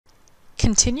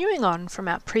Continuing on from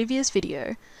our previous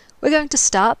video, we're going to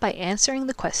start by answering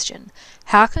the question,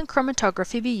 how can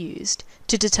chromatography be used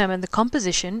to determine the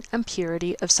composition and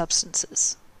purity of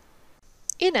substances?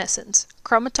 In essence,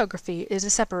 chromatography is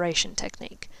a separation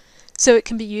technique, so it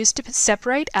can be used to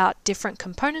separate out different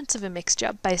components of a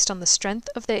mixture based on the strength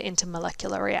of their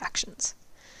intermolecular reactions.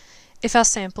 If our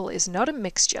sample is not a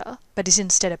mixture, but is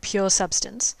instead a pure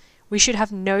substance, we should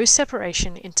have no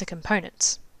separation into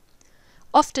components.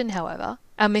 Often, however,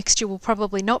 our mixture will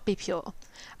probably not be pure,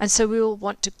 and so we will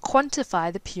want to quantify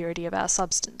the purity of our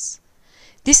substance.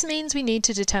 This means we need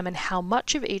to determine how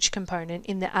much of each component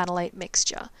in the analyte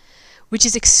mixture, which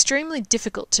is extremely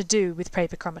difficult to do with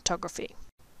paper chromatography.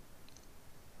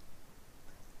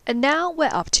 And now we're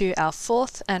up to our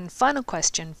fourth and final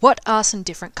question, what are some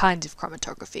different kinds of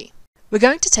chromatography? We're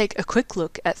going to take a quick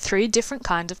look at 3 different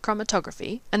kinds of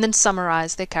chromatography and then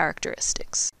summarize their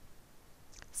characteristics.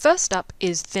 First up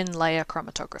is thin layer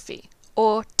chromatography,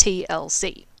 or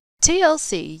TLC.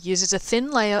 TLC uses a thin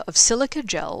layer of silica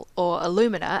gel or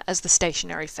alumina as the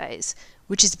stationary phase,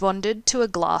 which is bonded to a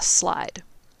glass slide.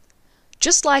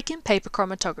 Just like in paper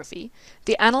chromatography,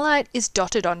 the analyte is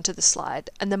dotted onto the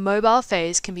slide, and the mobile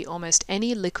phase can be almost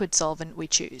any liquid solvent we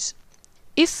choose.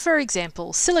 If, for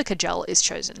example, silica gel is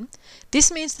chosen,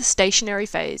 this means the stationary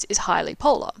phase is highly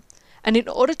polar, and in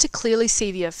order to clearly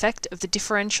see the effect of the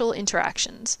differential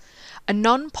interactions, a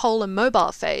non-polar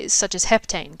mobile phase such as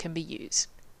heptane can be used.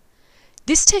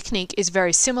 This technique is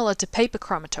very similar to paper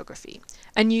chromatography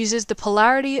and uses the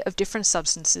polarity of different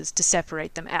substances to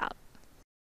separate them out.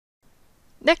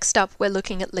 Next up, we're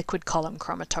looking at liquid column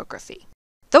chromatography.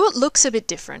 Though it looks a bit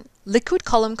different, liquid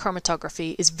column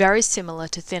chromatography is very similar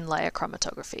to thin layer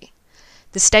chromatography.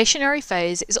 The stationary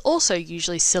phase is also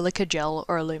usually silica gel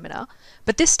or alumina,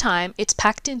 but this time it's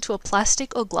packed into a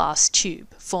plastic or glass tube,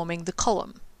 forming the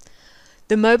column.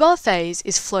 The mobile phase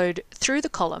is flowed through the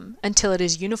column until it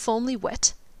is uniformly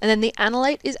wet, and then the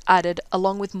analyte is added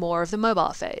along with more of the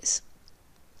mobile phase.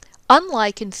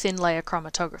 Unlike in thin layer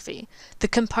chromatography, the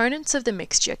components of the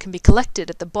mixture can be collected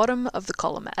at the bottom of the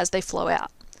column as they flow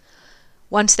out.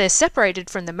 Once they're separated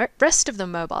from the rest of the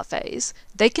mobile phase,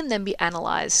 they can then be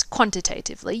analysed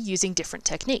quantitatively using different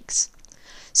techniques,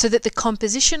 so that the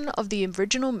composition of the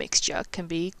original mixture can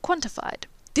be quantified.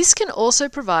 This can also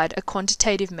provide a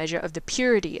quantitative measure of the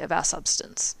purity of our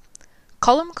substance.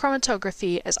 Column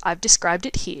chromatography, as I've described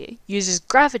it here, uses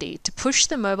gravity to push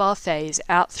the mobile phase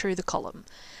out through the column,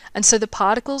 and so the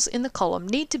particles in the column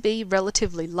need to be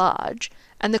relatively large,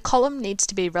 and the column needs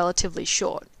to be relatively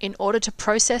short in order to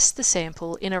process the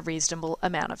sample in a reasonable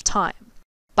amount of time.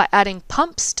 By adding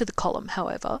pumps to the column,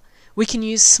 however, we can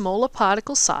use smaller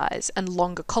particle size and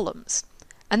longer columns,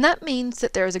 and that means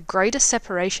that there is a greater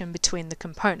separation between the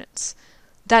components.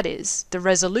 That is, the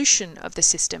resolution of the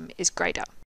system is greater.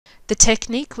 The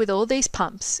technique with all these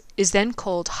pumps is then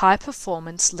called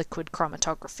high-performance liquid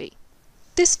chromatography.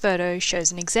 This photo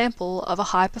shows an example of a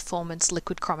high-performance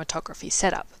liquid chromatography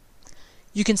setup.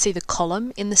 You can see the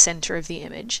column in the center of the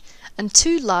image and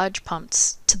 2 large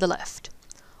pumps to the left.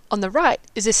 On the right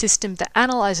is a system that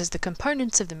analyzes the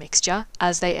components of the mixture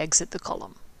as they exit the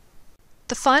column.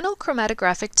 The final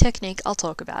chromatographic technique I'll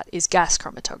talk about is gas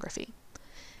chromatography.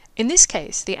 In this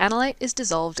case, the analyte is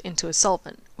dissolved into a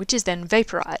solvent, which is then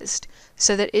vaporized,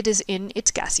 so that it is in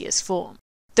its gaseous form.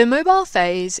 The mobile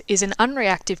phase is an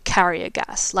unreactive carrier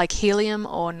gas, like helium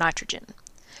or nitrogen.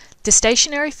 The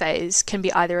stationary phase can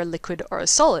be either a liquid or a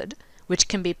solid, which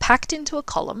can be packed into a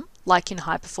column, like in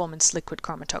high-performance liquid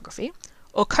chromatography,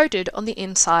 or coated on the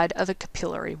inside of a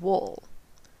capillary wall.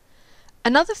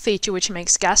 Another feature which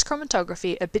makes gas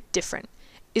chromatography a bit different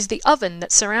is the oven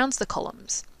that surrounds the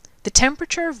columns, the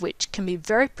temperature of which can be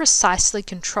very precisely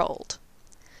controlled.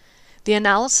 The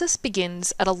analysis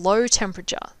begins at a low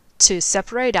temperature to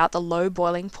separate out the low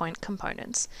boiling point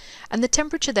components, and the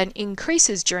temperature then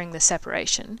increases during the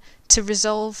separation to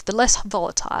resolve the less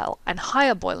volatile and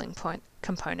higher boiling point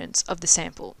components of the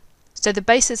sample. So the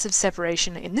basis of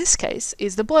separation in this case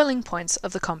is the boiling points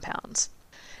of the compounds.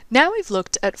 Now we've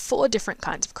looked at 4 different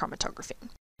kinds of chromatography.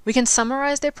 We can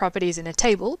summarize their properties in a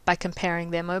table by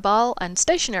comparing their mobile and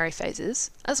stationary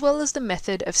phases, as well as the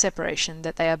method of separation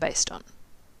that they are based on.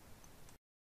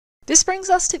 This brings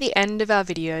us to the end of our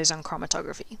videos on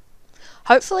chromatography.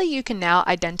 Hopefully you can now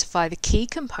identify the key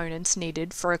components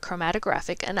needed for a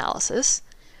chromatographic analysis,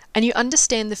 and you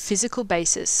understand the physical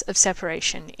basis of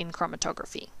separation in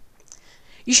chromatography.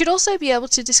 You should also be able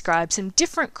to describe some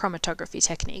different chromatography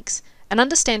techniques and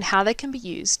understand how they can be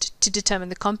used to determine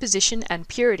the composition and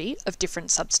purity of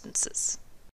different substances.